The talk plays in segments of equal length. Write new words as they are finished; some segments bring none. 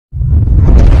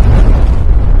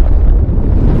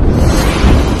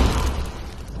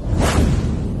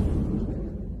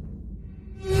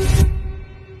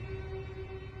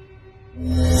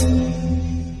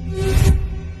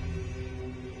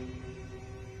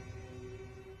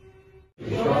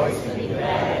rejoice and be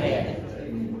glad in it.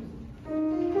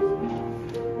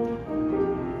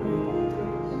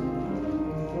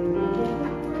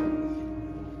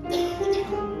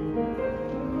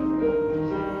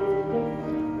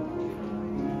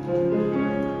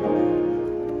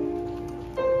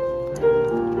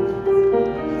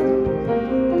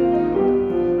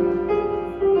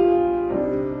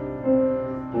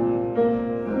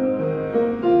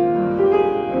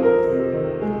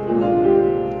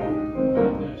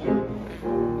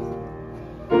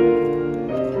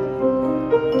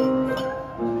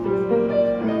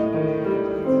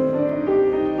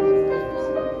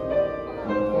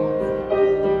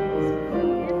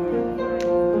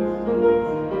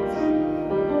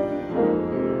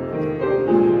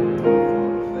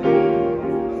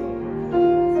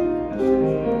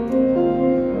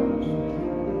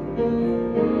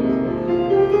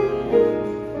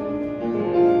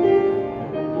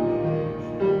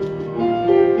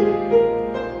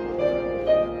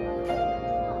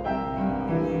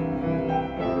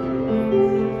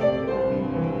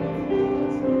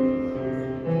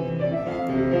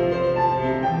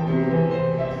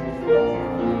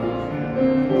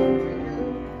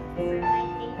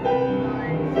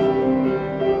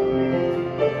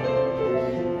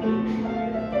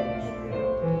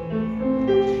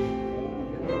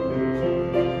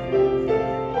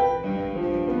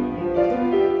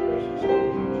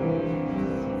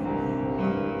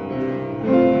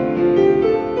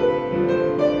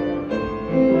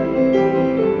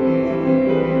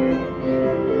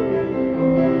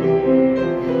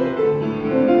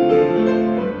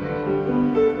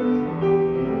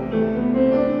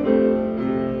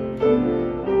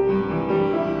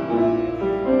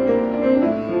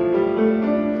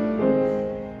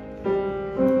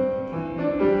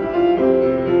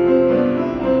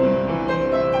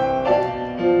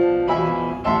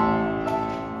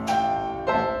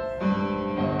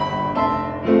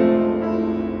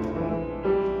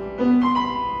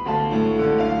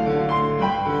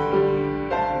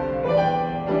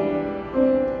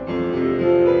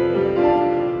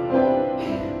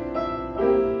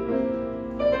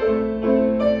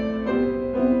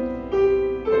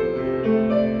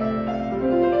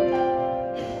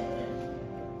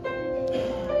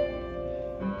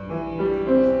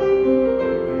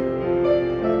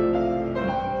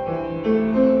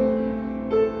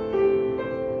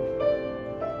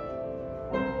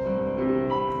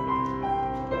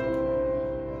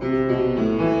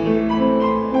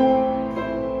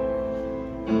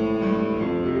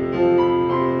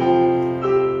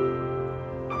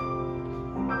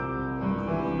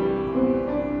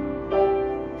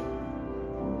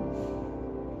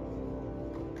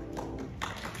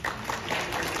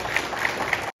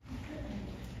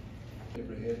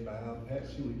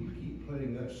 Patsy, will you keep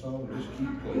playing that song? Just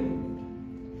keep playing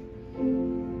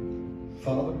it.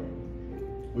 Father,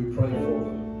 we pray for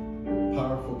the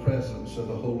powerful presence of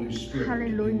the Holy Spirit to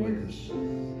be with us.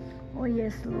 Oh,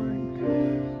 yes,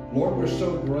 Lord. Lord, we're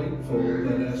so grateful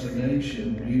that as a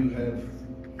nation you have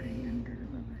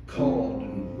called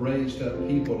and raised up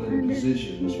people in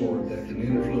positions, Lord, that can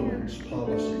influence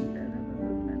policy.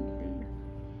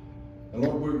 And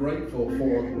Lord, we're grateful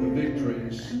for the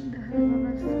victories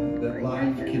that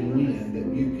life can win, that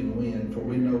you can win, for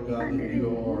we know, God, that you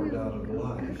are a God of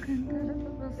life.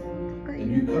 And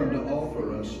you come to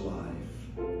offer us life.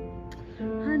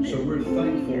 So we're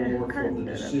thankful, Lord, for the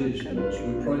decisions.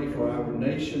 We pray for our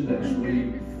nation as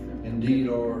we indeed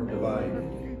are divided.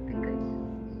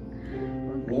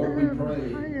 Lord, we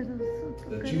pray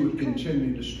that you would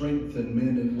continue to strengthen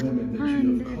men and women that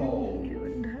you have called,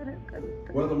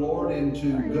 whether, Lord, into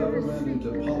government,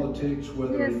 into politics,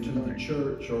 whether into the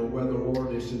church, or whether,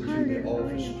 Lord, it's into the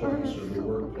office place or the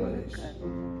workplace.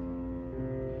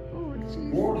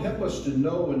 Lord, help us to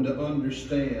know and to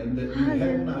understand that you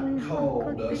have not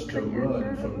called us to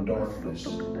run from darkness.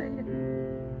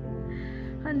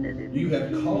 You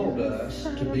have called us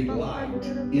to be light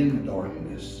in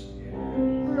darkness.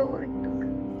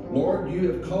 Lord, you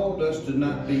have called us to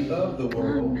not be of the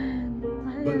world,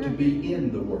 but to be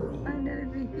in the world.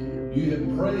 You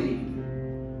have prayed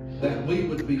that we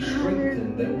would be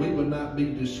strengthened, that we would not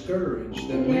be discouraged,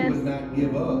 that we would not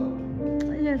give up.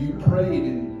 You prayed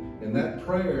in that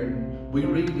prayer, and we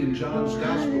read in John's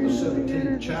Gospel, the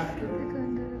 17th chapter,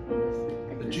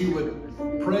 that you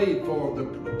would pray for the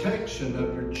protection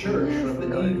of your church from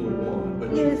the evil one.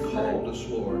 But you've called us,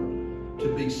 Lord,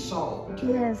 to be salt, to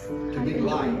be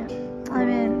light.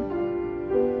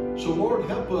 Amen. So, Lord,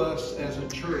 help us as a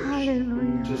church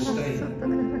to stand.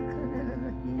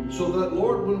 So that,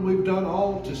 Lord, when we've done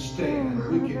all to stand,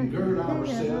 we can gird our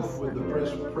ourselves with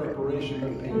the preparation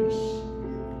of peace.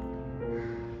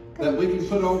 That we can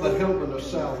put on the helmet of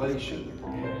salvation.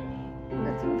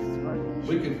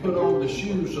 We can put on the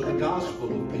shoes of the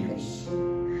gospel of peace.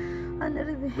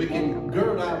 We can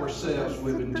gird ourselves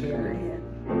with integrity.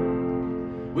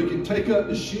 We can take up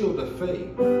the shield of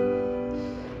faith.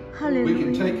 We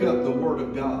can take up the word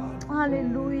of God.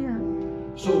 Hallelujah.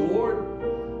 So Lord,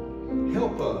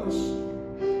 help us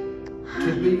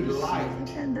to be light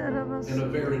in a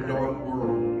very dark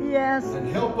world. Yes. And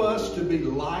help us to be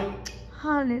light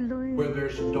Hallelujah. where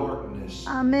there's darkness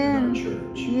Amen. in our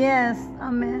church. Yes.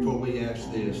 Amen. For we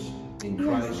ask this in Yes,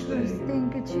 Christ's Lord.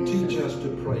 name. Thank you, Jesus. Teach us to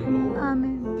pray, Lord.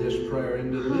 Amen. This prayer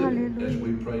into living Hallelujah. as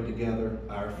we pray together.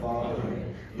 Our Father,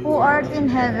 Who art in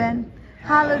heaven,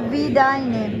 hallowed be thy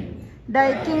name.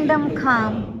 Thy kingdom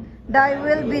come, thy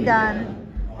will be done,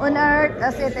 on earth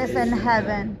as it is in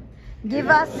heaven. Give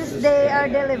us this day our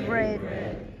daily bread,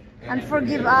 and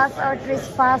forgive us our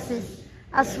trespasses,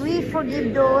 as we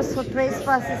forgive those who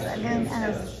trespass against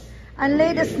us. And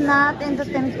lead us not into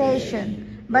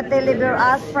temptation, but deliver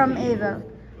us from evil.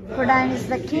 For thine is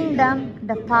the kingdom,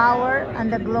 the power,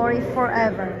 and the glory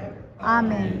forever.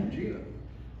 Amen.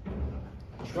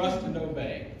 Trust and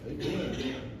obey.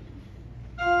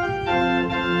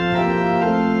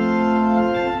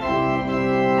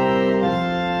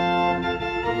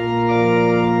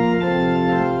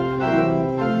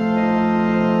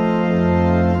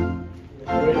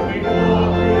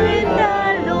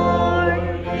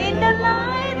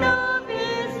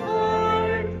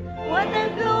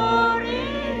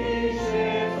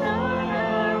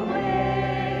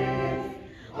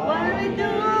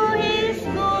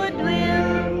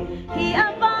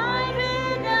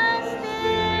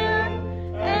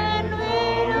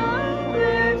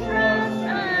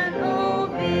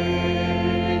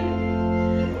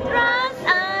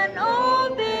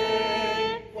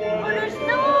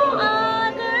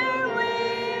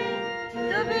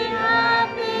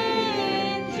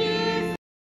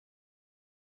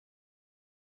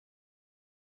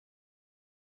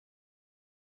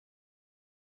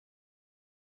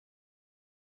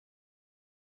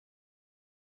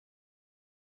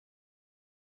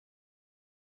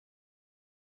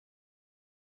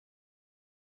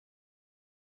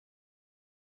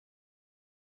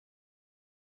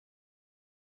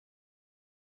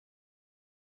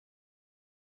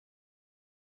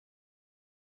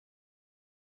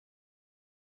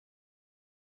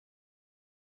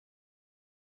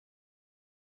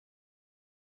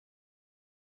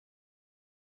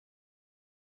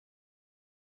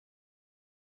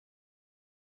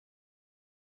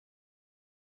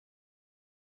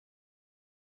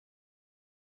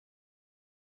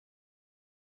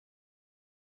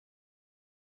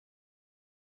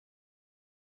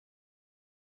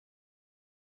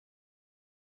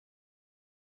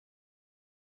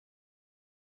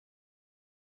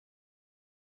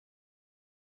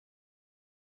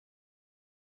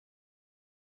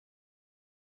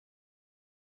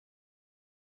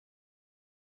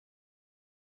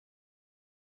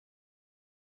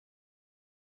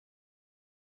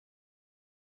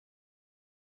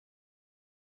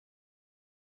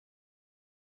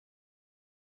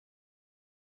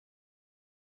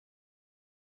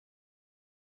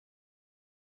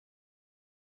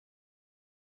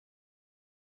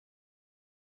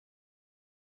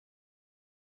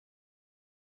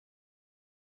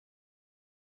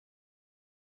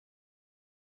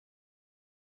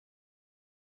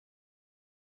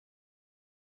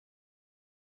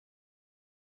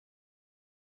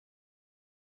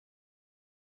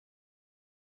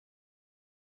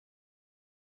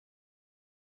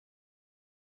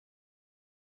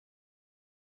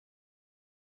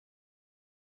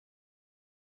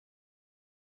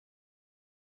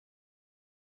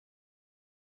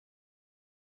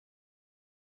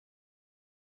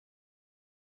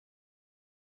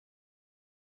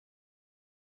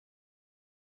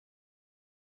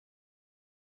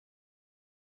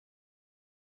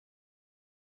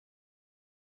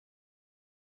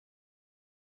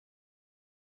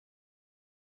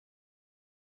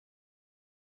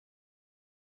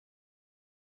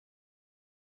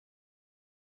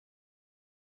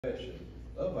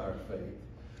 Of our faith.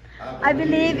 I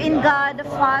believe in God the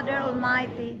Father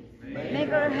Almighty,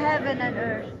 maker of heaven and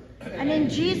earth, and in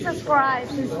Jesus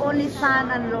Christ, his only Son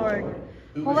and Lord,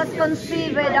 who was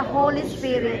conceived by the Holy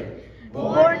Spirit,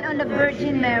 born of the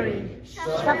Virgin Mary,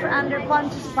 suffered under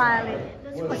Pontius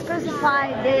Pilate, was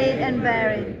crucified, dead, and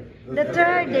buried. The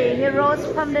third day he rose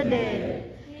from the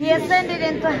dead. He ascended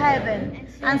into heaven,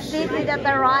 and seated at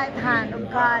the right hand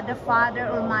of God the Father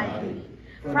Almighty.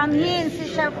 From hence he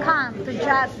shall come to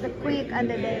judge the quick and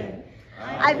the dead.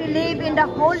 I believe in the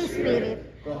Holy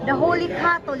Spirit, the Holy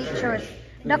Catholic Church,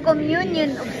 the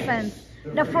communion of saints,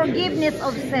 the forgiveness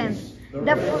of sins,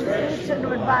 the resurrection of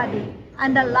the body,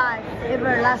 and the life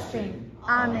everlasting.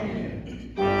 Amen.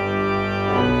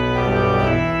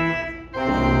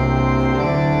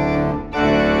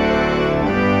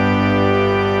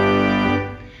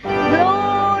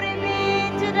 Glory be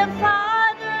to the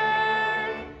Father,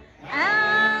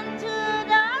 and to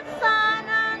the Son,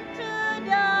 and to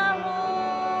the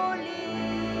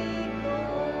Holy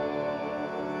Ghost,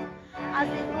 as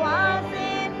it was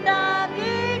in the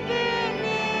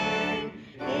beginning,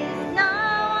 is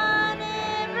now, and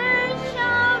ever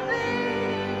shall be,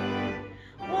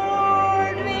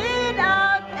 world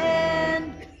without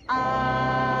end.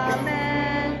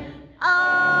 Amen.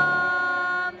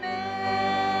 Amen.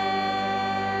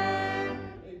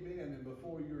 Amen. And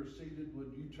before you're seated,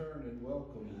 would you turn and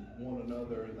welcome one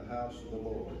another in the house of the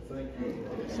Lord? Thank you.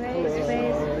 Praise, praise,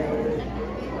 praise.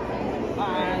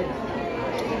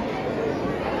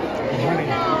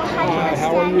 Hi,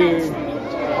 how are you?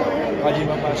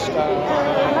 Hajimamashita. A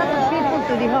lot of people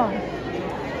to the home.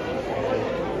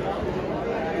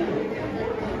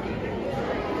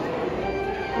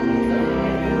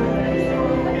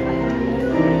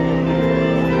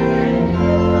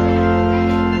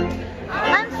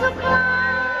 I'm so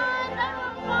glad I'm a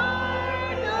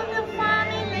part of the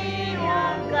family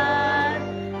of God.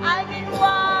 I've been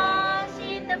washed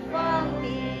in the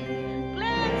fountain,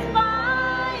 cleansed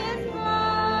by His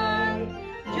blood.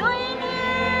 Join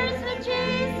heirs with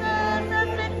Jesus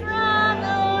as I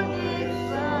travel this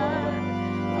road.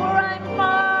 For I'm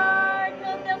part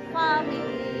of the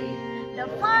family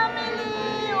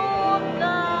of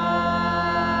God.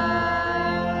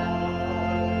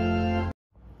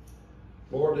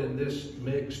 Lord, in this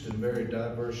mixed and very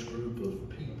diverse group of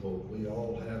people, we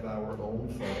all have our own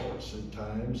thoughts, at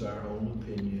times our own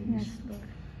opinions. Yes,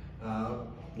 Lord.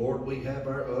 Lord, we have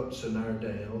our ups and our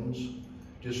downs,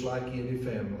 just like any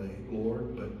family,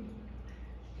 Lord. But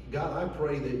God, I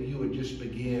pray that you would just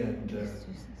begin to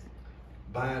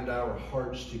bind our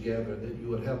hearts together, that you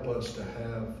would help us to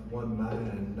have one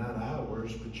mind, not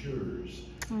ours, but yours.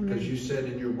 Because you said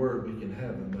in your word we can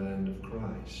have the mind of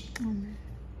Christ. Amen.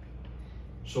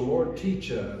 So Lord,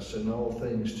 teach us in all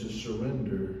things to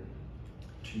surrender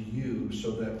to you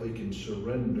so that we can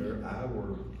surrender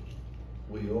our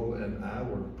will and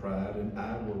our pride and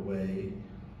our way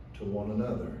to one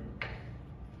another.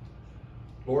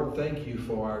 Lord, thank you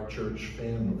for our church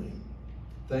family.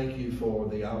 Thank you for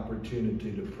the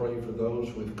opportunity to pray for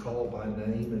those we've called by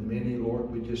name, and many, Lord,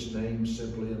 we just name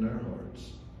simply in our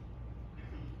hearts.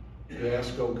 We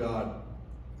ask, oh God,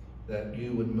 that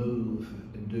you would move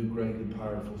and do great and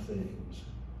powerful things.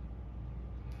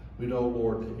 We know,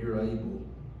 Lord, that you're able.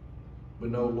 We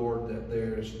know, Lord, that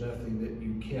there is nothing that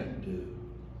you can't do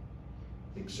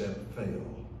except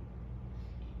fail.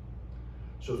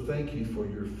 So thank you for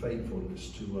your faithfulness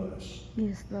to us.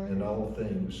 Yes, Lord. In all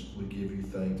things, we give you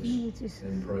thanks Yes, Jesus.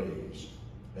 and praise.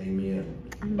 Amen.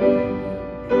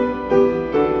 Amen.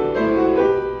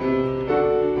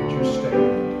 Would you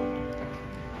stand?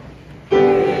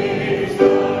 Praise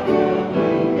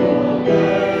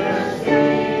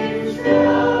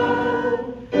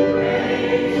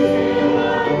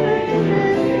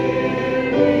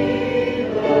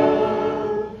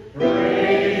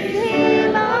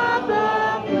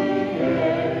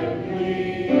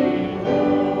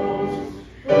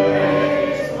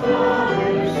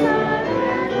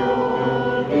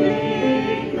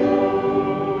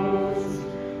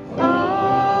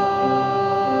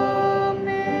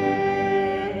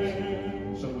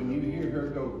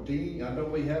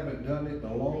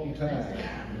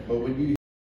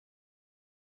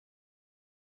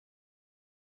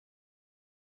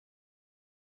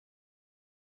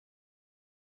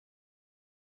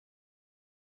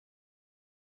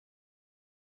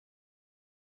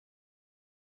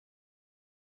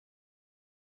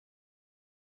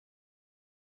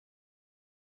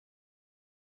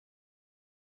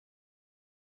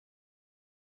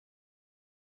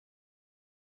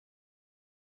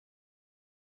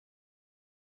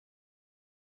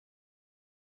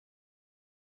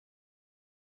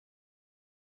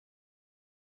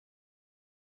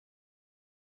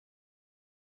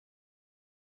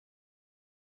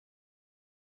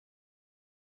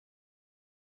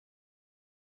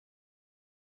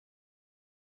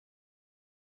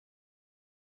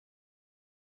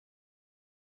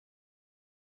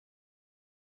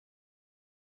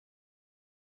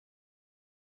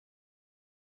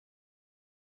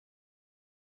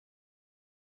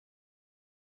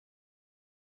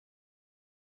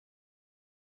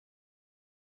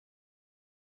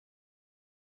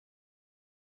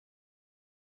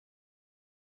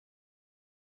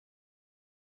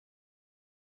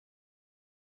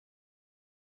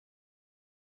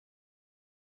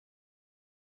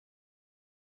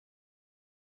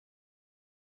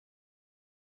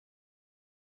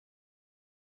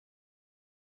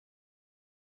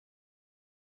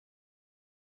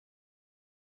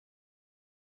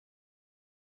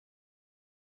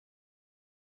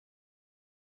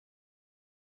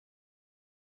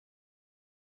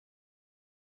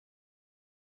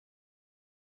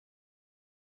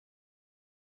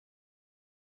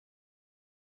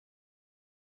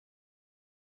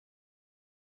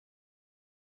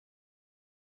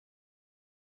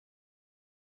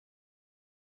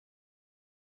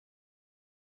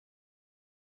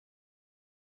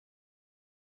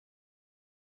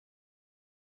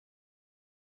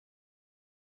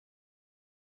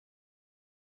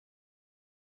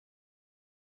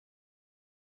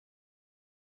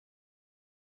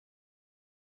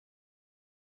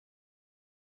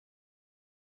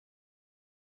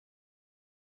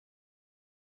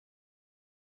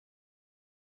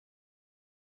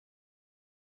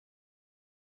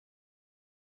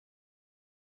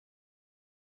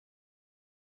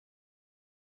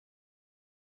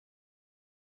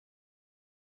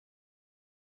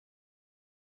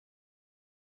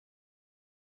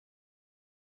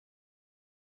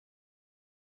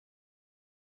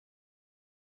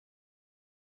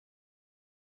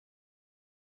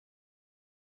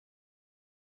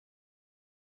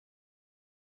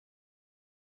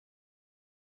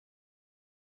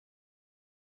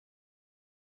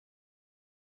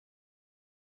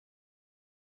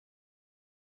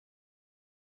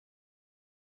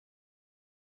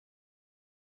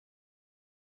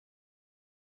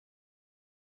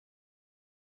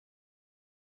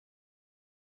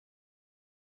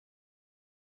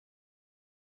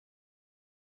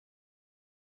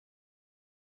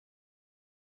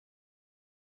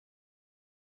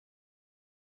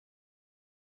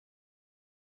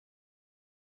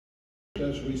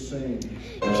as we sing.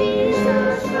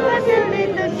 Jesus was a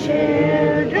little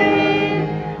children,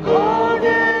 all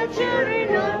the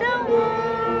children of the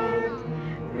world.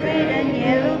 Red and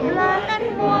yellow, black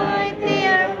and white, they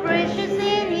are precious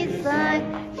in His sight.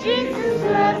 Jesus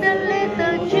loved the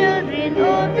little children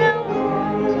of the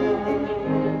world.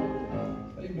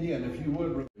 Amen. If you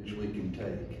would, which we can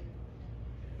take.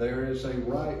 There is a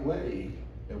right way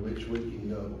in which we can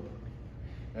go.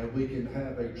 And we can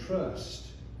have a trust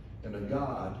in a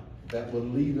God that will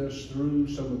lead us through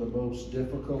some of the most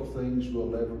difficult things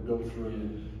we'll ever go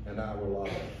through in our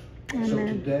life. Amen. So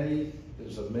today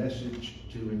is a message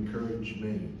to encourage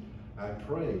me. I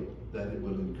pray that it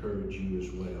will encourage you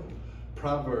as well.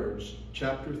 Proverbs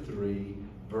chapter 3,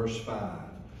 verse 5.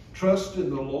 Trust in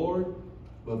the Lord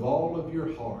with all of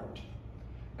your heart,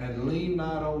 and lean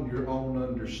not on your own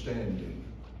understanding.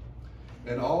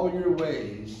 In all your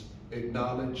ways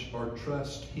acknowledge or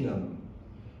trust Him,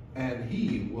 and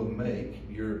He will make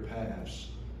your paths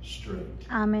straight.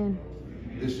 Amen.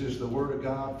 This is the word of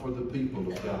God for the people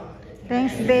of God.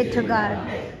 Thanks be to God.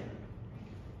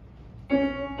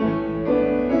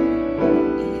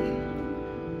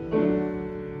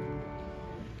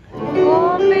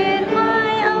 Open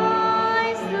my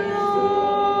eyes,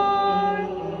 Lord.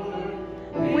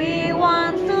 We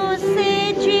want to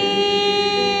see Jesus.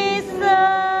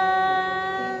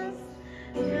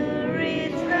 To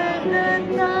return the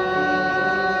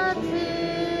touching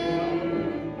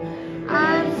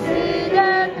and see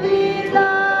that we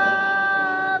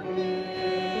love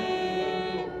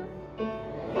Him.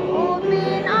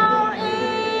 Open our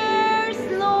ears,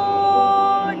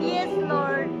 Lord. Yes,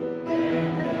 Lord.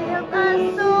 Help us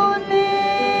to listen.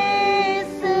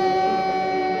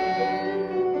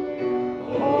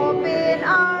 Open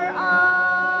our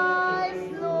eyes,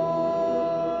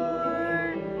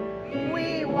 Lord.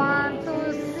 We want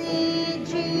to see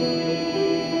Jesus.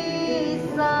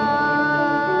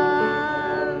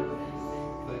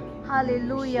 Thank you.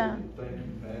 Hallelujah. Thank you,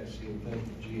 Patsy, and thank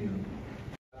you, Jim.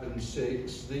 5 and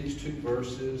 6, these two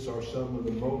verses are some of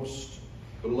the most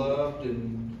beloved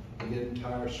in the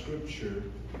entire Scripture,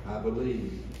 I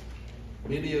believe.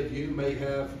 Many of you may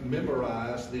have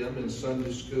memorized them in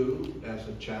Sunday school as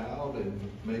a child, and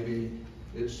maybe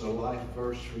it's a life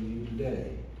verse for you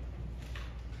today.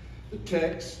 The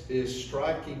text is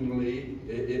strikingly,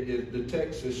 the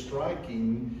text is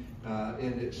striking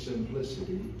in its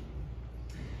simplicity.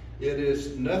 It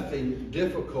is nothing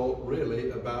difficult really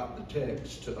about the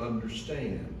text to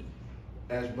understand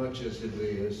as much as it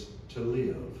is to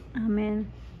live.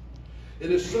 Amen.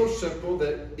 It is so simple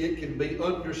that it can be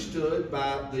understood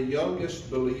by the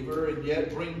youngest believer and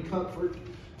yet bring comfort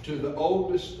to the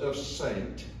oldest of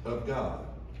saints of God.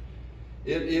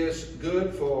 It is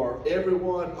good for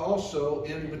everyone also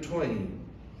in between.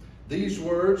 These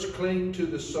words cling to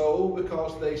the soul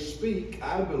because they speak,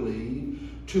 I believe,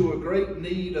 to a great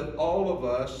need of all of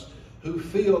us who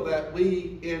feel that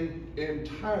we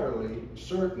entirely,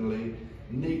 certainly,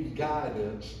 need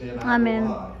guidance in our Amen.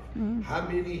 life. How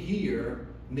many here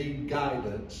need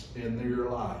guidance in their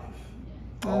life?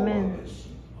 Amen. All of us.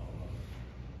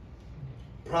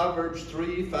 Proverbs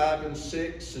 3, 5, and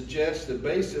 6 suggest the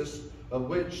basis of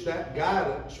which that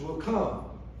guidance will come.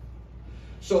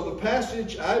 So the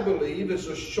passage, I believe, is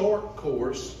a short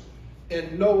course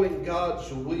in knowing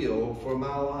God's will for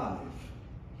my life.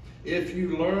 If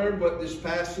you learn what this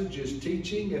passage is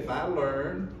teaching, if I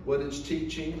learn what it's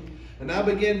teaching, and I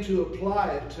begin to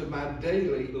apply it to my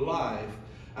daily life,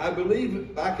 I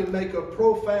believe I can make a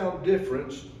profound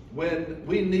difference when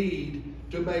we need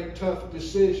to make tough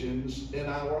decisions in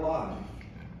our life.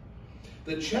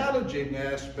 The challenging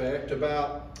aspect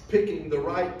about picking the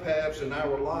right paths in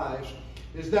our lives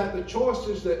is that the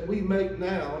choices that we make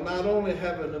now not only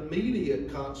have an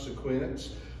immediate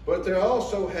consequence, but they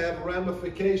also have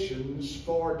ramifications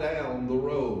far down the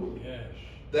road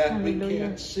that we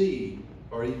can't see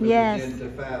or even begin to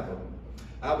fathom.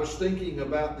 I was thinking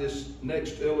about this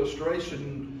next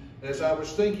illustration as I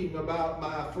was thinking about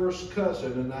my first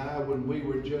cousin and I when we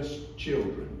were just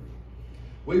children.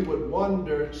 We would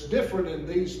wonder, it's different in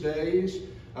these days,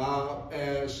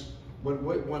 as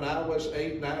when I was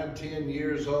 8, 9, 10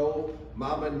 years old,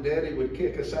 Mom and Daddy would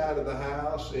kick us out of the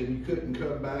house and you couldn't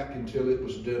come back until it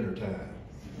was dinner time.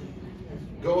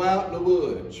 Go out in the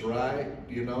woods, right?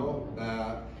 You know?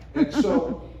 And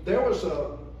so there was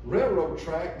a railroad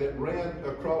track that ran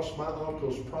across my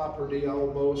uncle's property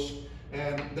almost,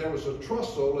 and there was a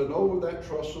trestle, and over that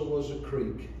trestle was a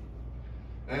creek.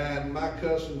 And my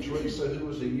cousin Teresa, who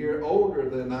was a year older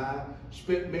than I,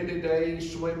 spent many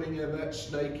days swimming in that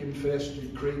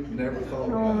snake-infested creek and never thought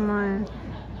about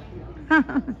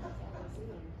it.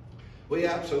 We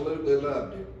absolutely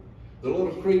loved it. The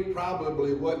little creek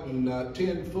probably wasn't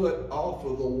 10 foot off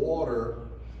of the water,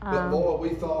 but boy, we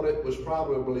thought it was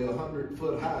probably 100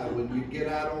 foot high when you get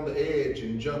out on the edge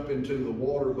and jump into the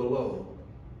water below.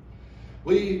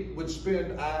 We would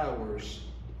spend hours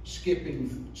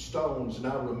skipping stones, and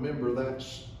I remember that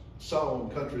song,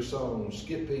 country song,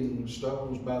 Skipping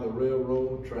Stones by the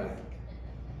Railroad Track.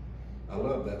 I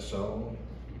love that song.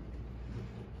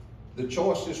 The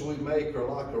choices we make are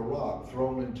like a rock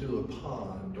thrown into a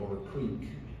pond or a creek.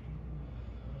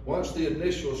 Once the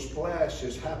initial splash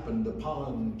has happened, the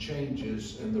pond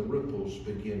changes and the ripples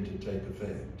begin to take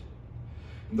effect.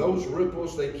 And those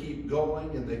ripples, they keep going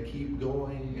and they keep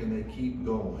going and they keep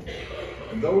going.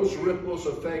 And those ripples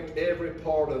affect every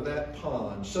part of that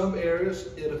pond. Some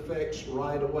areas it affects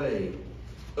right away.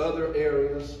 Other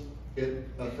areas it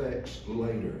affects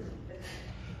later.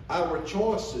 Our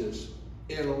choices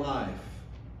in life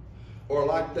are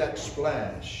like that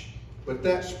splash. But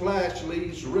that splash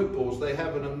leaves ripples. They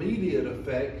have an immediate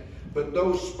effect, but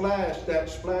that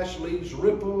splash leaves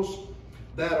ripples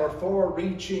that are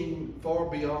far-reaching, far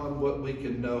beyond what we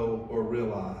can know or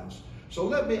realize. So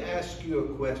let me ask you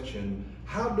a question.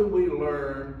 How do we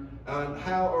learn and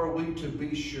how are we to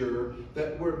be sure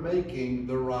that we're making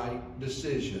the right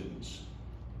decisions?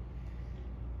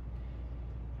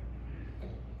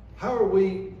 How are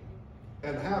we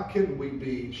and how can we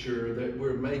be sure that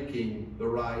we're making the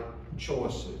right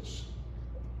choices?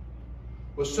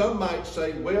 Well, some might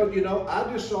say, well, you know,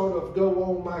 I just sort of go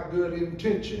on my good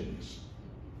intentions.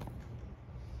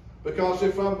 Because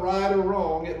if I'm right or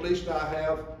wrong, at least I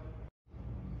have.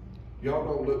 Y'all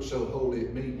don't look so holy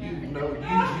at me.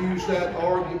 You've used that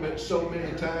argument so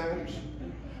many times.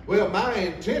 Well, my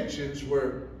intentions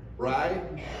were right.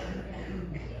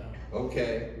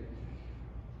 Okay.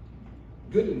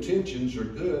 Good intentions are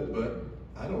good, but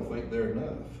I don't think they're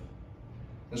enough.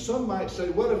 And some might say,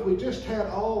 well, if we just had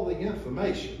all the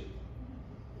information,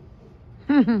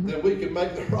 then we can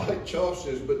make the right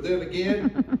choices. But then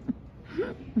again,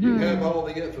 you have all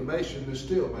the information and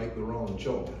still make the wrong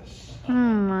choice.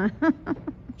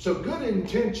 So good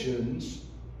intentions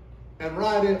and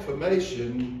right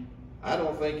information, I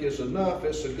don't think is enough.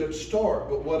 It's a good start.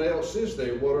 But what else is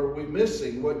there? What are we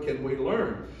missing? What can we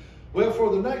learn? Well, for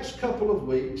the next couple of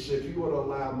weeks, if you would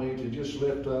allow me to just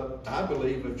lift up, I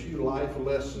believe, a few life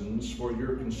lessons for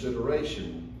your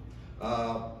consideration.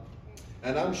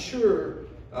 And I'm sure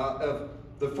of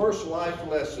the first life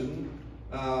lesson,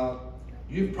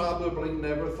 you've probably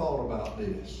never thought about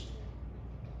this.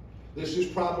 This has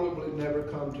probably never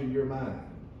come to your mind.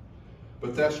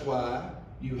 But that's why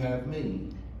you have me.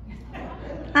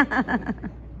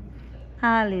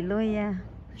 Hallelujah.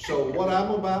 So what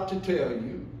I'm about to tell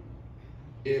you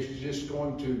is just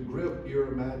going to grip your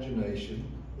imagination,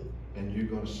 and you're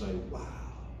going to say, wow.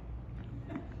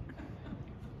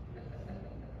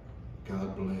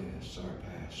 God bless our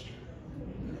pastor.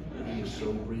 He is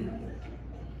so brilliant.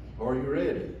 Are you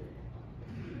ready?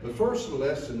 The first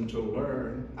lesson to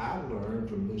learn, I learned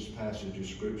from this passage of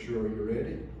Scripture. Are you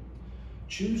ready?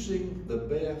 Choosing the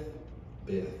Beth.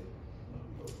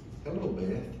 Hello,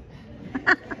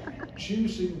 Beth.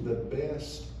 Choosing the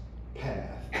best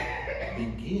path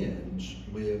begins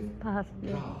with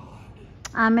God.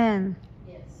 Amen.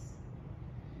 Yes.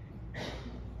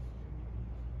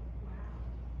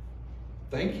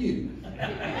 Thank you.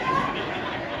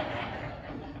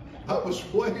 I was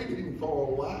waiting for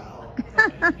a while.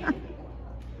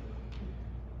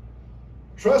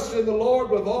 Trust in the Lord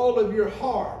with all of your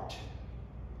heart.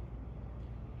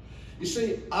 You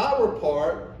see, our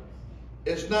part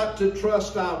is not to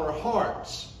trust our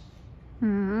hearts.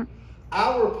 Mm-hmm.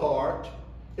 Our part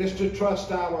is to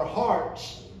trust our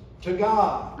hearts to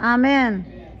God. Amen.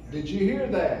 Did you hear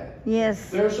that? Yes.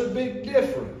 There's a big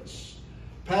difference.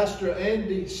 Pastor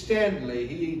Andy Stanley,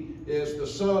 he is the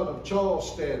son of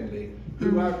Charles Stanley,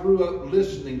 who I grew up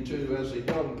listening to as a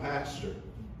young pastor.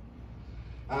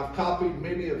 I've copied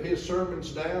many of his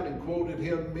sermons down and quoted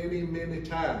him many, many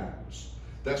times.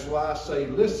 That's why I say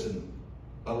listen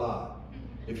a lot.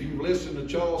 If you listen to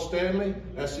Charles Stanley,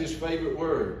 that's his favorite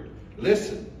word.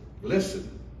 Listen,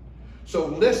 listen. So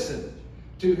listen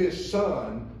to his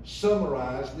son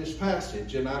summarize this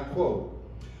passage, and I quote,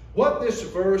 what this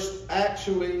verse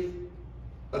actually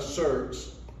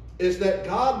asserts is that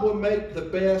God will make the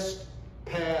best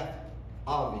path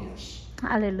obvious.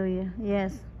 Hallelujah.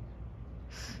 Yes.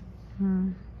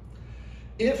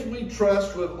 If we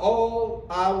trust with all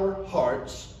our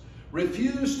hearts,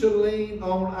 refuse to lean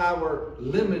on our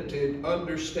limited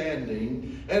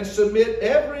understanding, and submit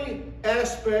every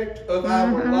aspect of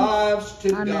our lives to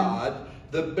God,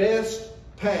 the best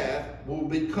path will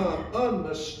become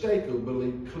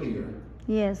unmistakably clear.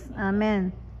 Yes,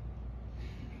 amen.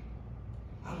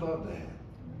 I love that.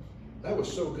 That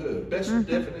was so good. Best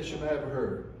definition I ever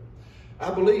heard.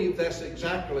 I believe that's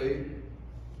exactly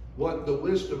what the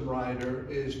wisdom writer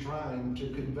is trying to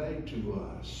convey to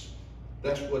us.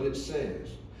 That's what it says.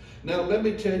 Now let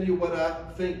me tell you what I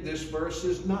think this verse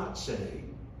is not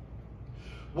saying.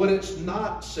 What it's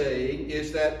not saying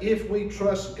is that if we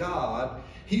trust God,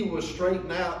 He will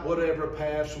straighten out whatever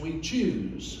paths we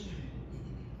choose.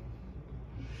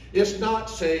 It's not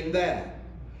saying that.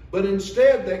 But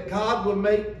instead that God will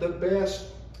make the best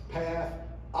path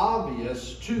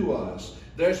obvious to us.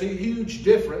 There's a huge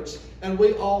difference, and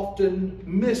we often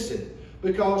miss it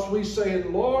because we say,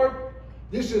 Lord,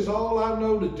 this is all I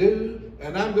know to do,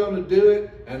 and I'm going to do it,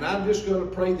 and I'm just going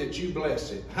to pray that you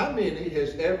bless it. How many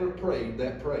has ever prayed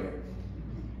that prayer?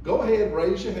 Go ahead,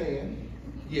 raise your hand.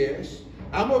 Yes.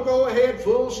 I'm going to go ahead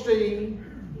full steam,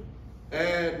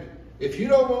 and if you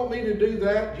don't want me to do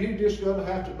that, you're just going to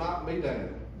have to knock me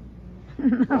down.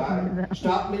 Right?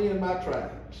 Stop me in my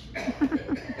tracks.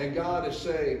 And God is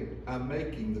saying, I'm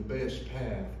making the best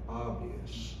path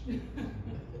obvious.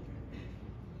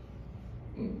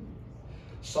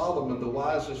 Solomon, the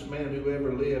wisest man who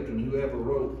ever lived and who ever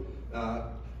wrote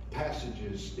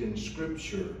passages in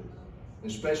Scripture,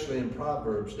 especially in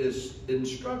Proverbs, is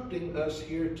instructing us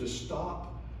here to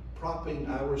stop propping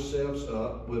ourselves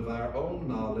up with our own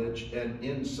knowledge and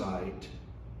insight,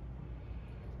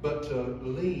 but to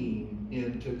lean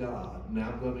into God. Now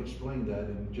I'm going to explain that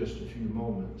in just a few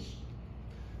moments.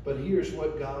 But here's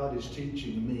what God is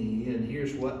teaching me, and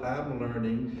here's what I'm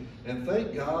learning. And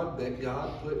thank God that God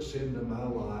puts into my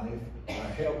life a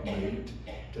helpmate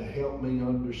to help me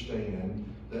understand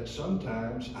that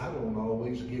sometimes I don't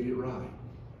always get it right.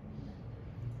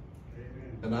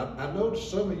 And I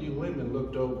noticed some of you women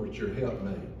looked over at your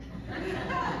helpmate.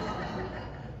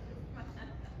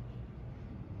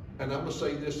 And I'm going to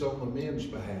say this on the men's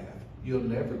behalf. You'll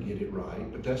never get it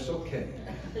right, but that's okay.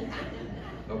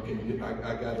 Okay,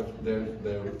 I got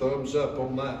their thumbs up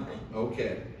on that one.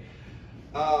 Okay.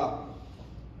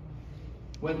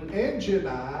 When Angie and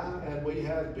I, and we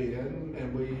have been,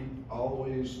 and we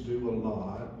always do a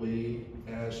lot, we,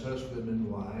 as husband and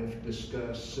wife,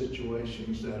 discuss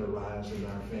situations that arise in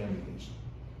our families.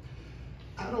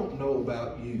 I don't know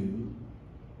about you.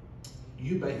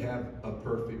 You may have a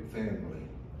perfect family.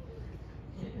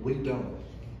 We don't.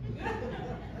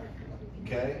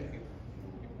 Okay?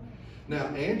 Now,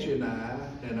 Angie and I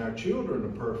and our children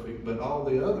are perfect, but all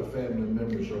the other family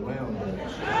members around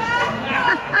us.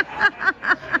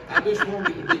 I just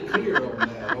wanted to be clear on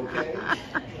that, okay?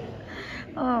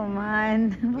 Oh,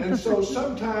 man. And so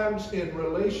sometimes in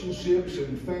relationships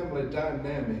and family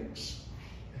dynamics,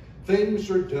 things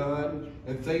are done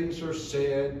and things are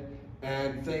said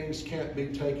and things can't be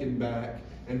taken back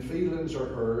and feelings are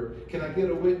hurt. Can I get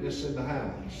a witness in the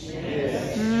house?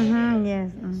 Yes.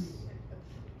 Yes.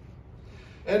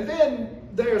 And then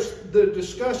there's the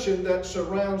discussion that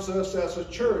surrounds us as a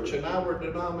church and our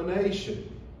denomination.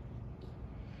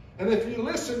 And if you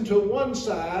listen to one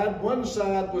side will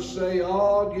say,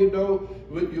 oh, you know,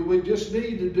 we just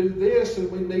need to do this,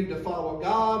 and we need to follow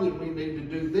God, and we need to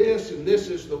do this, and this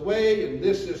is the way, and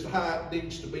this is how it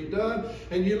needs to be done.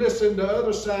 And you listen to the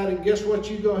other side, and guess what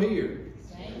you're going to hear?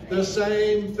 The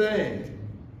same thing.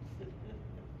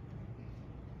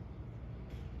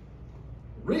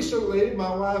 Recently, my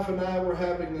wife and I were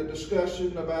having a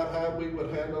discussion about how we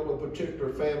would handle a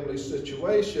particular family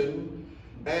situation.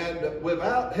 And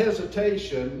without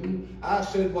hesitation, I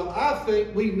said, well, I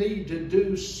think we need to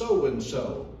do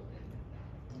so-and-so.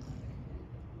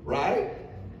 Right?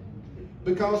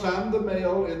 Because I'm the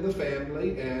male in the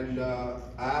family, and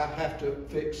I have to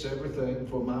fix everything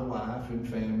for my wife and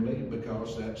family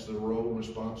because that's the role and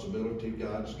responsibility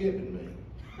God's given me.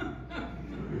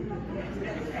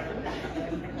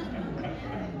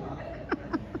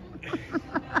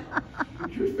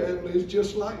 Your family is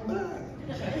just like mine.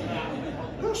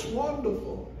 That's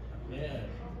wonderful. Yeah.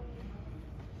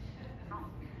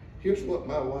 Here's what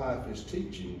my wife is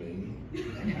teaching me.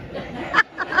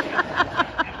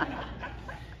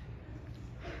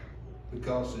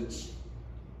 Because it's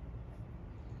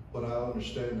what I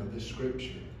understand of this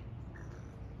scripture.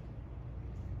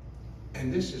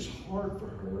 And this is hard for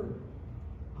her,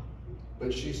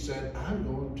 but she said, I'm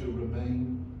going to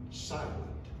remain silent.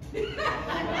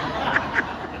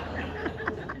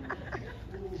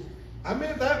 I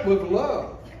meant that with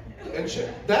love. And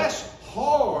that's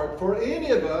hard for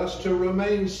any of us to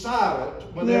remain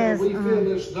silent whenever we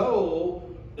feel as though,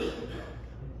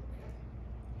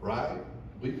 right,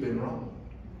 we've been wrong.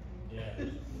 Yes.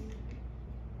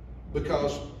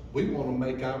 because we want to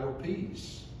make our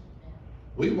peace.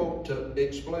 We want to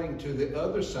explain to the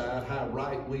other side how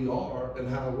right we are and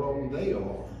how wrong they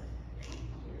are.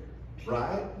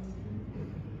 Right?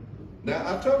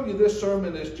 Now, I told you this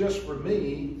sermon is just for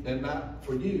me and not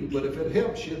for you, but if it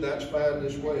helps you, that's fine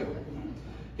as well.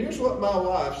 Here's what my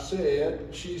wife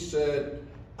said. She said,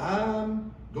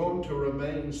 I'm going to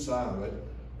remain silent,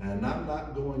 and I'm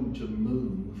not going to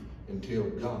move until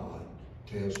God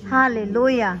tells me.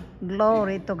 Hallelujah.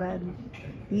 Glory to God.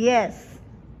 Yes.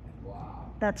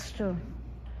 That's true.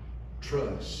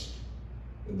 Trust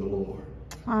in the Lord.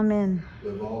 Amen.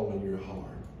 With all of your heart.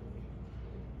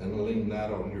 And lean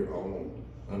not on your own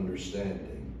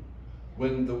understanding.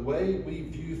 When the way we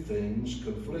view things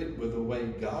conflict with the way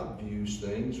God views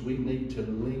things, we need to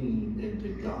lean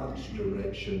into God's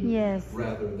direction, yes,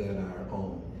 rather than our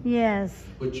own. Yes.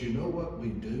 But you know what we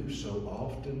do so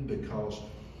often, because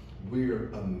we're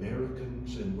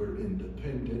Americans and we're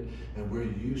independent and we're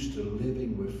used to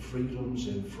living with freedoms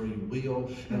and free will,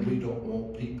 and we don't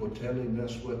want people telling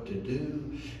us what to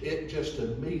do. It just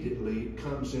immediately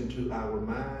comes into our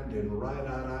mind and right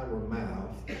out our mouth,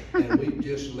 and we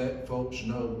just let folks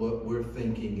know what we're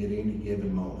thinking at any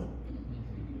given moment.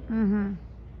 Mm-hmm.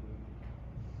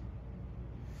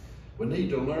 We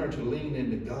need to learn to lean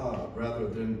into God rather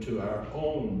than to our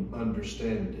own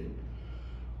understanding.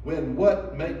 When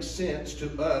what makes sense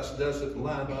to us doesn't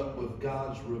line up with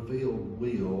God's revealed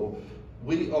will,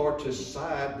 we are to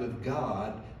side with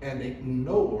God and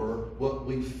ignore what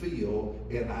we feel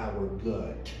in our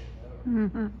gut.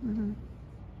 Mm-hmm. Mm-hmm.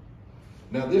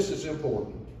 Now, this is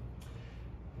important.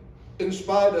 In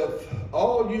spite of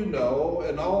all you know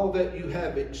and all that you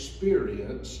have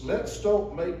experienced, let's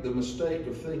don't make the mistake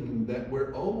of thinking that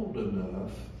we're old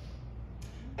enough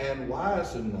and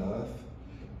wise enough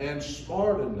and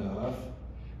smart enough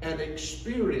and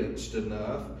experienced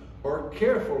enough or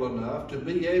careful enough to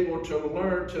be able to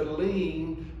learn to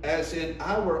lean as in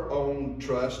our own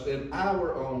trust and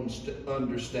our own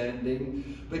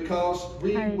understanding, because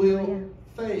we will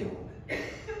fail.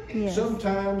 Yes.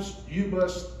 Sometimes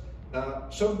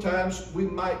sometimes we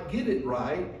might get it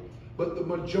right, but the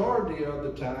majority of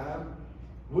the time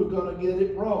we're going to get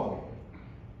it wrong.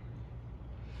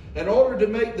 In order to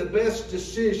make the best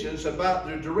decisions about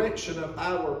the direction of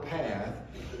our path,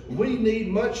 we need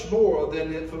much more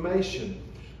than information.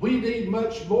 We need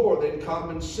much more than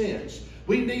common sense.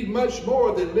 We need much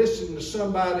more than listening to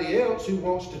somebody else who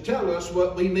wants to tell us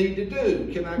what we need to do.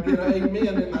 Can I get an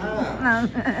amen in the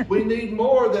house? We need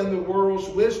more than the world's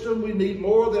wisdom. We need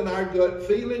more than our gut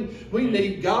feeling. We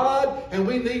need God, and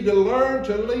we need to learn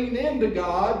to lean into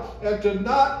God and to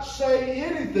not say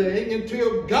anything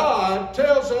until God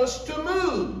tells us to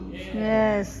move.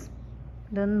 Yes.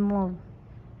 Don't move.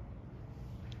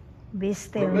 Be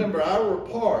still. Remember, our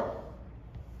part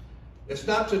is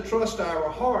not to trust our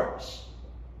hearts.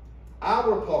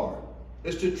 Our part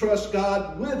is to trust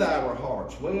God with our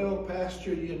hearts. Well,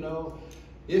 Pastor, you know,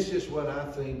 this is what I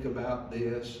think about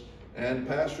this. And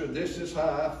Pastor, this is how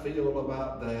I feel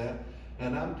about that.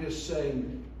 And I'm just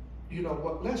saying, you know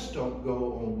what, let's don't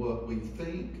go on what we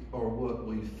think or what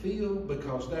we feel,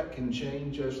 because that can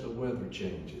change as the weather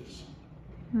changes.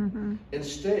 Mm-hmm.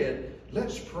 Instead,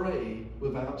 let's pray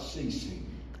without ceasing.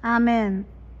 Amen.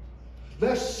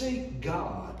 Let's seek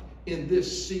God in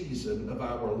this season of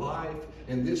our life,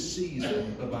 in this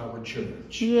season of our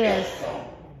church. Yes.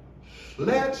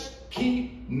 Let's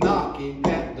keep knocking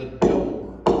at the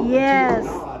door. Yes.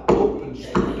 Until God opens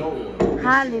the door.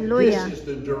 Hallelujah. This is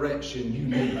the direction you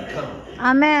need to come.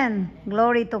 Amen.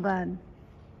 Glory to God.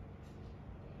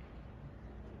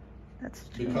 That's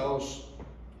true. Because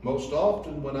most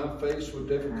often when I'm faced with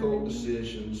difficult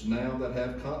decisions now that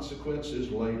have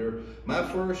consequences later, my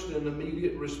first and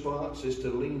immediate response is to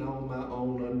lean on my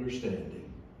own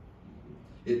understanding.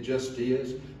 It just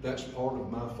is. That's part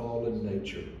of my fallen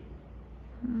nature.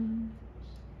 Mm.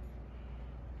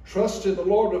 Trust in the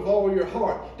Lord with all your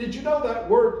heart. Did you know that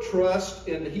word trust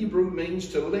in Hebrew means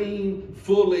to lean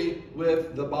fully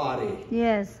with the body?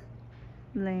 Yes.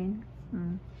 Lean.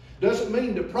 Mm. Doesn't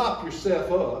mean to prop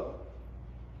yourself up.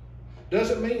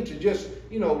 Doesn't mean to just,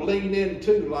 lean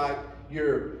into like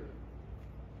you're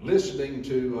listening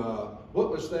to, what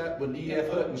was that when E.F.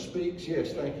 Hutton speaks?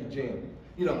 Yes, thank you, Jim.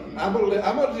 I'm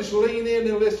gonna just lean in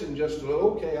and listen just a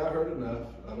little. Okay, I heard enough.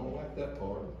 I don't like that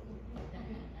part.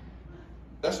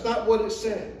 That's not what it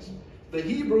says. The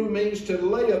Hebrew means to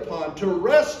lay upon, to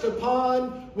rest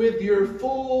upon with your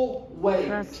full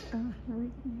weight.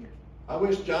 I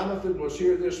wish Jonathan was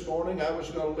here this morning. I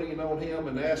was going to lean on him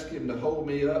and ask him to hold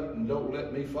me up and don't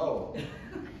let me fall.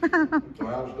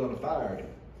 Or I was going to fire him.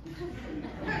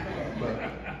 But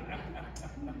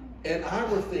And I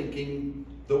were thinking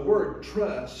the word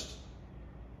trust,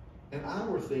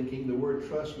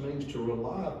 means to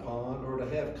rely upon or to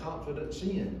have confidence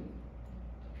in.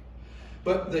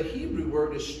 But the Hebrew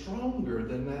word is stronger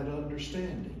than that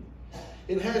understanding.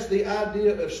 It has the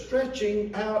idea of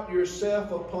stretching out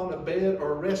yourself upon a bed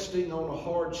or resting on a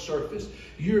hard surface.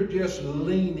 You're just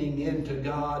leaning into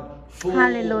God full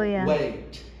Hallelujah.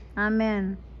 weight.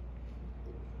 Amen.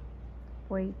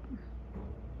 Wait.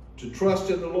 To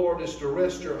trust in the Lord is to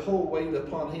rest your whole weight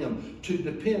upon Him, to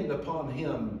depend upon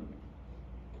Him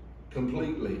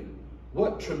completely.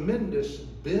 What tremendous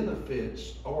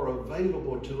benefits are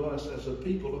available to us as a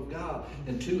people of God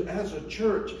and as a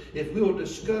church if we'll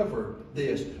discover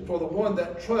this. For the one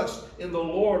that trusts in the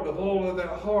Lord with all of their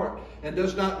heart and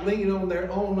does not lean on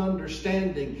their own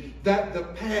understanding, that the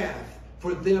path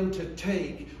for them to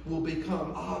take will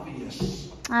become obvious.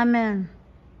 Amen.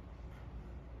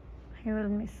 He will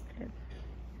miss it.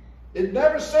 It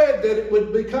never said that it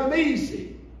would become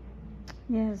easy,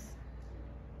 Yes.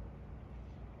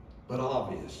 but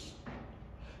obvious.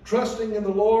 Trusting in the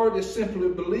Lord is simply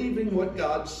believing what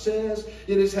God says.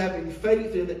 It is having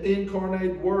faith in the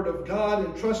incarnated Word of God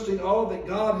and trusting all that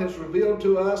God has revealed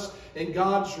to us in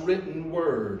God's written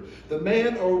Word. The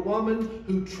man or woman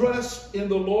who trusts in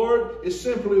the Lord is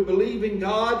simply believing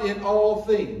God in all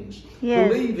things.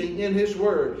 Yes. Believing in His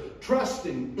Word,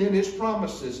 trusting in His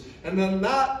promises, and then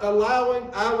not allowing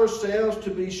ourselves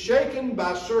to be shaken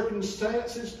by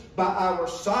circumstances, by our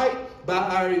sight, by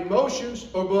our emotions,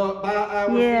 or by our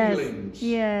feelings.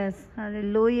 Yes.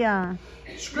 Hallelujah.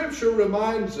 Scripture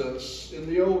reminds us in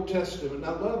the Old Testament, and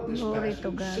I love this Glory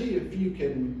to passage. God. See if you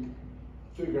can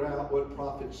figure out what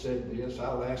prophet said this.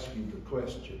 I'll ask you the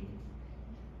question.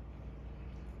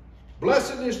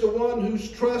 Blessed is the one whose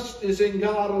trust is in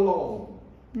God alone.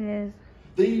 Yes.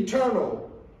 The eternal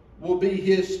will be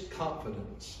his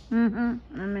confidence.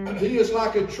 Amen. He is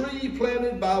like a tree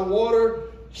planted by water,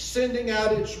 sending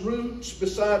out its roots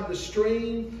beside the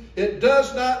stream. It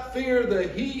does not fear the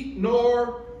heat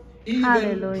nor even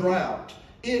Hallelujah. drought.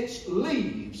 Its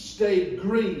leaves stay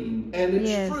green, and its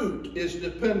Yes. fruit is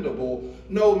dependable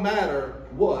no matter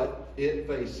what it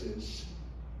faces.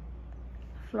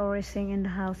 Flourishing in the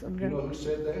house of You God. know who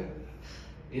said that?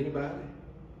 Anybody?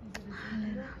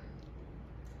 Hallelujah.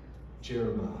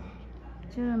 Jeremiah.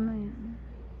 Jeremiah.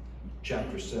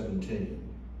 Chapter 17.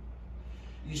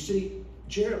 You see,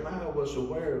 Jeremiah was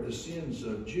aware of the sins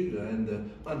of Judah and the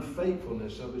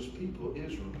unfaithfulness of his people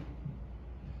Israel.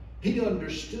 He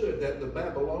understood that the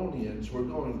Babylonians were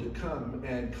going to come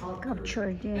and conquer,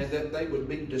 Captured, yes. and that they would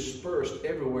be dispersed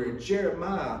everywhere.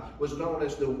 Jeremiah was known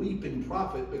as the weeping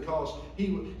prophet because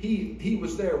he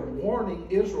was there warning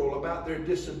Israel about their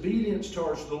disobedience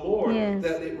towards the Lord, Yes.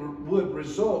 that it would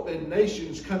result in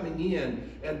nations coming in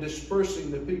and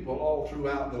dispersing the people all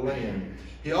throughout the land.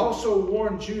 He also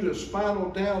warned Judah's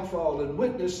final downfall and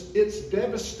witnessed its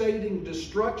devastating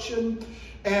destruction.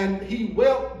 And he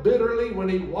wept bitterly when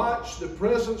he watched the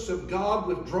presence of God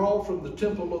withdraw from the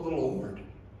temple of the Lord.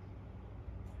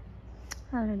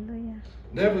 Hallelujah.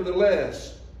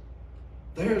 Nevertheless,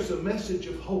 there's a message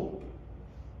of hope.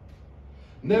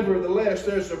 Nevertheless,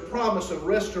 there's a promise of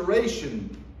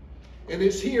restoration. And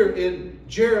it's here in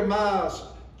Jeremiah's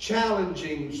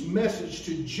challenging message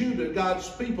to Judah, God's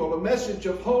people, a message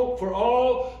of hope for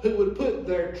all who would put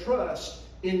their trust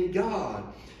in God.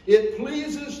 It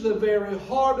pleases the very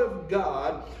heart of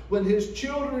God when His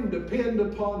children depend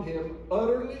upon Him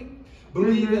utterly,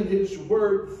 believe in His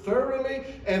Word thoroughly,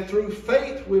 and through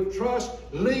faith with trust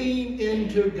lean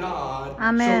into God.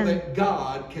 Amen. So that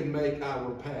God can make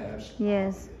our paths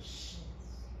Yes. obvious.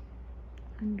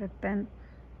 And repent.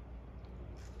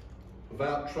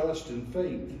 Without trust and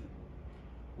faith,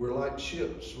 we're like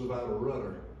ships without a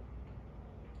rudder.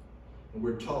 And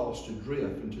we're tossed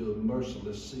adrift into a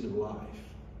merciless sea of life.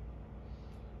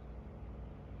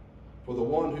 For the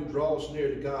one who draws near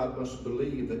to God must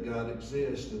believe that God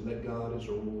exists and that God is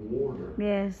a rewarder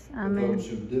Yes. of Amen. those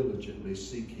who diligently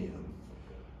seek Him.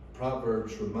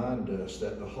 Proverbs remind us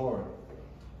that the heart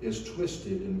is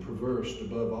twisted and perverse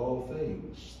above all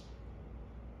things.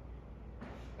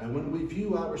 And when we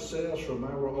view ourselves from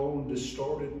our own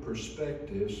distorted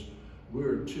perspectives,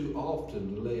 we're too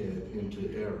often led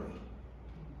into error.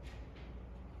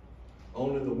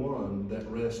 Only the one that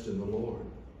rests in the Lord.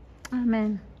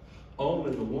 Amen.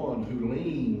 Only the one who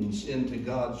leans into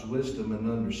God's wisdom and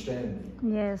understanding.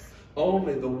 Yes.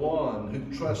 Only the one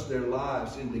who trusts their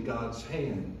lives into God's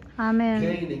hand. Amen.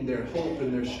 Gaining their hope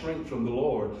and their strength from the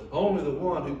Lord. Only the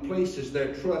one who places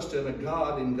their trust in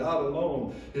God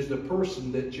alone, is the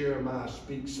person that Jeremiah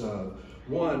speaks of.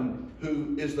 One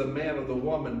who is the man or the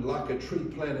woman, like a tree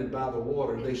planted by the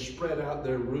water. They spread out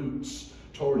their roots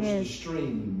towards the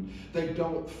stream. They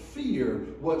don't fear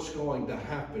what's going to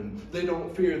happen. They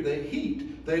don't fear the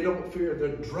heat. They don't fear the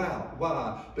drought.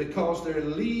 Why? Because their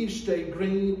leaves stay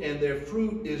green and their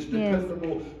fruit is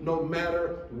dependable no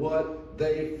matter what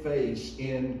they face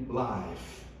in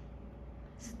life.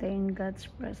 Stay in God's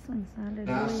presence. Hallelujah.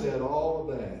 Now I said all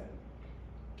of that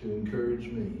to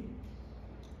encourage me.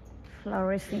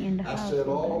 Flourishing in the house. I said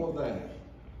all of that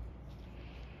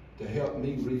to help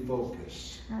me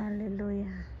refocus.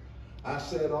 Hallelujah. I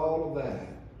said all of that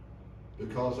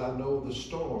because I know the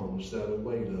storms that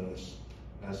await us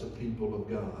as a people of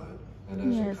God and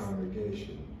as a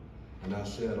congregation. And I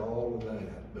said all of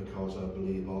that because I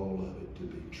believe all of it to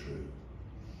be true.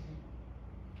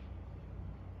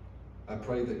 I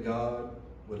pray that God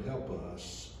would help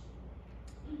us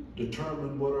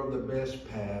determine what are the best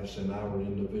paths in our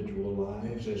individual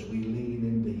lives as we lean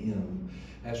into Him,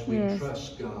 as we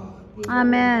trust God with all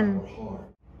of our heart,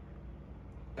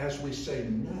 as we say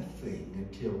nothing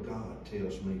until God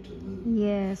tells me to move.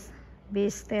 Yes, be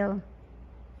still.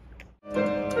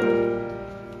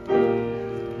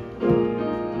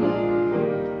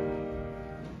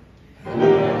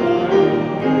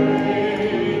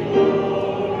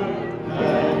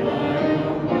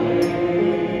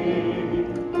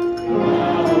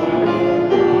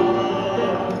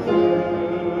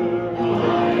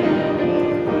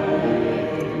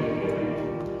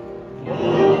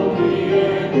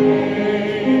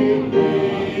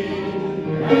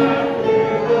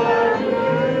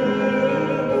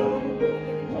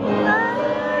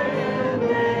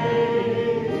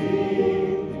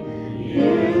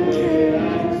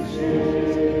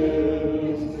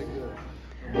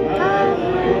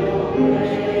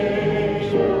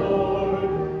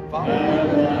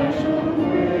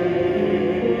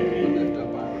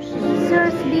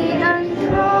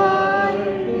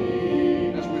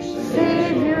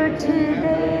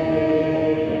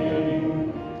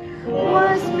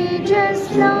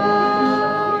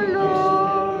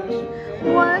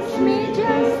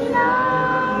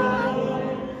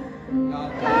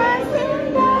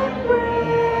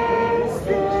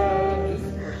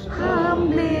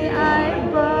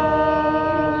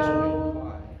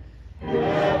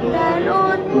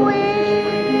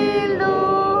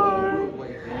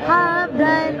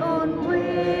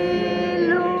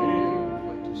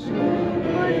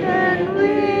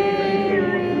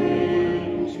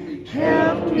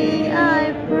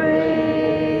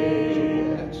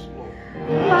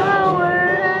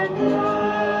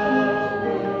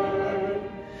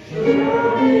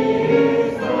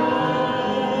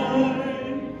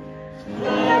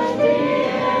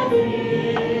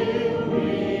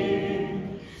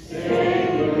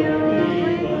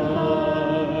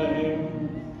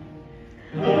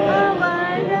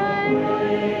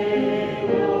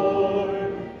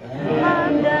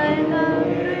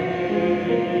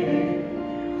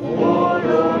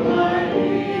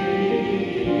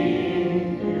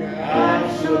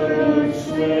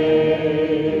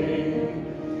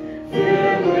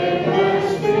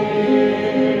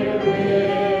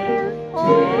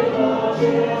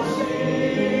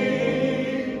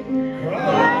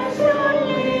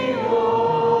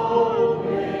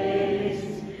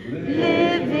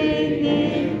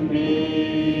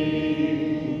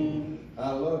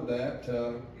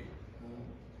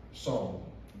 Song.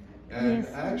 And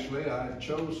actually I had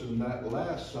chosen that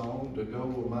last song to go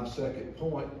with my second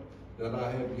point that I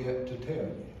have yet to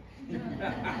tell you.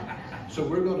 So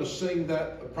we're going to sing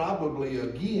that probably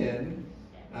again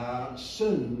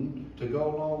soon to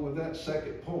go along with that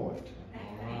second point.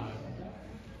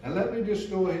 And let me just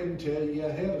go ahead and tell you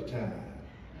ahead of time.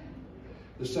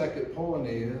 The second point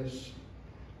is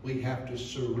we have to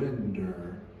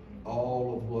surrender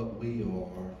all of what we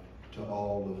are to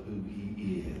all of who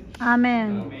He is.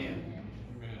 Amen. Amen.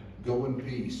 Go in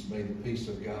peace. May the peace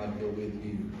of God go with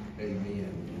you.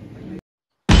 Amen.